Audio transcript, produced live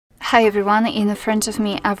Hi everyone, in front of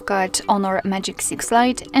me I've got Honor Magic 6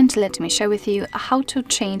 Lite, and let me share with you how to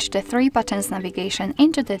change the 3 buttons navigation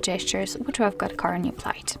into the gestures which I've got currently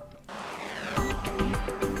applied.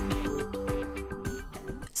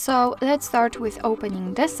 So let's start with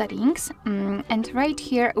opening the settings, and right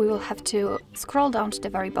here we will have to scroll down to the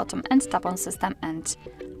very bottom and tap on System and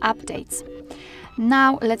Updates.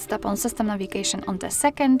 Now let's tap on System Navigation on the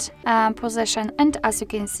second position, and as you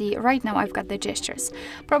can see right now I've got the gestures.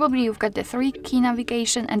 Probably you've got the 3 key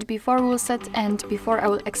navigation, and before we'll set and before I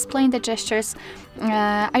will explain the gestures,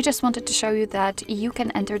 I just wanted to show you that you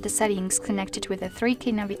can enter the settings connected with the 3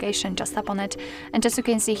 key navigation. Just tap on it, and as you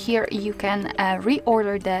can see here you can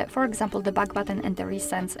reorder the, for example, the back button and the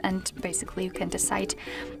recents, and basically you can decide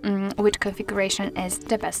which configuration is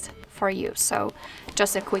the best for you. So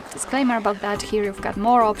just a quick disclaimer about that. Here you've got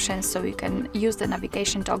more options, so you can use the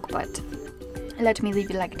navigation dock, but let me leave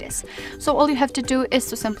it like this. So all you have to do is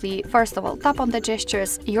to simply, first of all, tap on the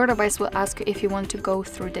gestures. Your device will ask you if you want to go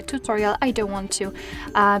through the tutorial. I don't want to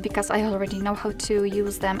because I already know how to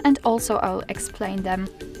use them, and also I'll explain them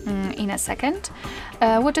in a second.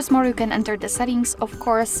 What is more, you can enter the settings, of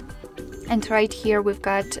course. And right here we've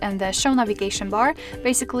got the show navigation bar.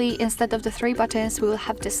 Basically, instead of the 3 buttons, we will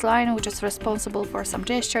have this line which is responsible for some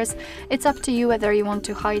gestures. It's up to you whether you want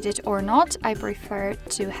to hide it or not. I prefer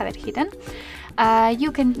to have it hidden. You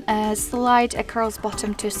can slide across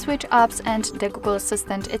bottom to switch apps and the Google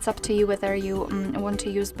Assistant. It's up to you whether you want to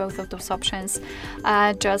use both of those options.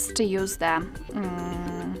 Just to use the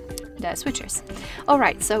switchers.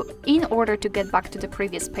 Alright, so in order to get back to the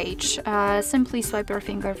previous page, simply swipe your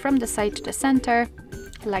finger from the side to the center,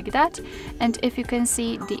 like that, and if you can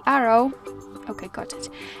see the arrow, okay, got it.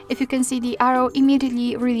 If you can see the arrow,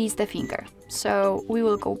 immediately release the finger. So we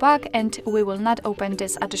will go back and we will not open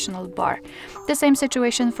this additional bar. The same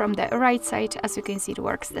situation from the right side, as you can see, it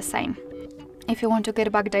works the same. If you want to get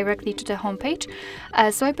back directly to the home page,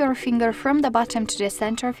 swipe your finger from the bottom to the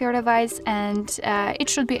center of your device, and it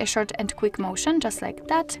should be a short and quick motion, just like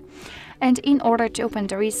that. And in order to open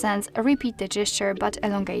the recents, repeat the gesture but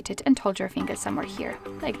elongate it and hold your finger somewhere here,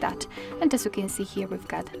 like that. And as you can see here, we've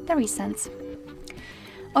got the recents.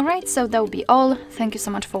 Alright, so that will be all. Thank you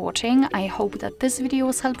so much for watching. I hope that this video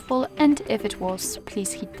was helpful, and if it was,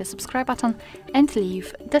 please hit the subscribe button and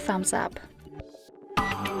leave the thumbs up.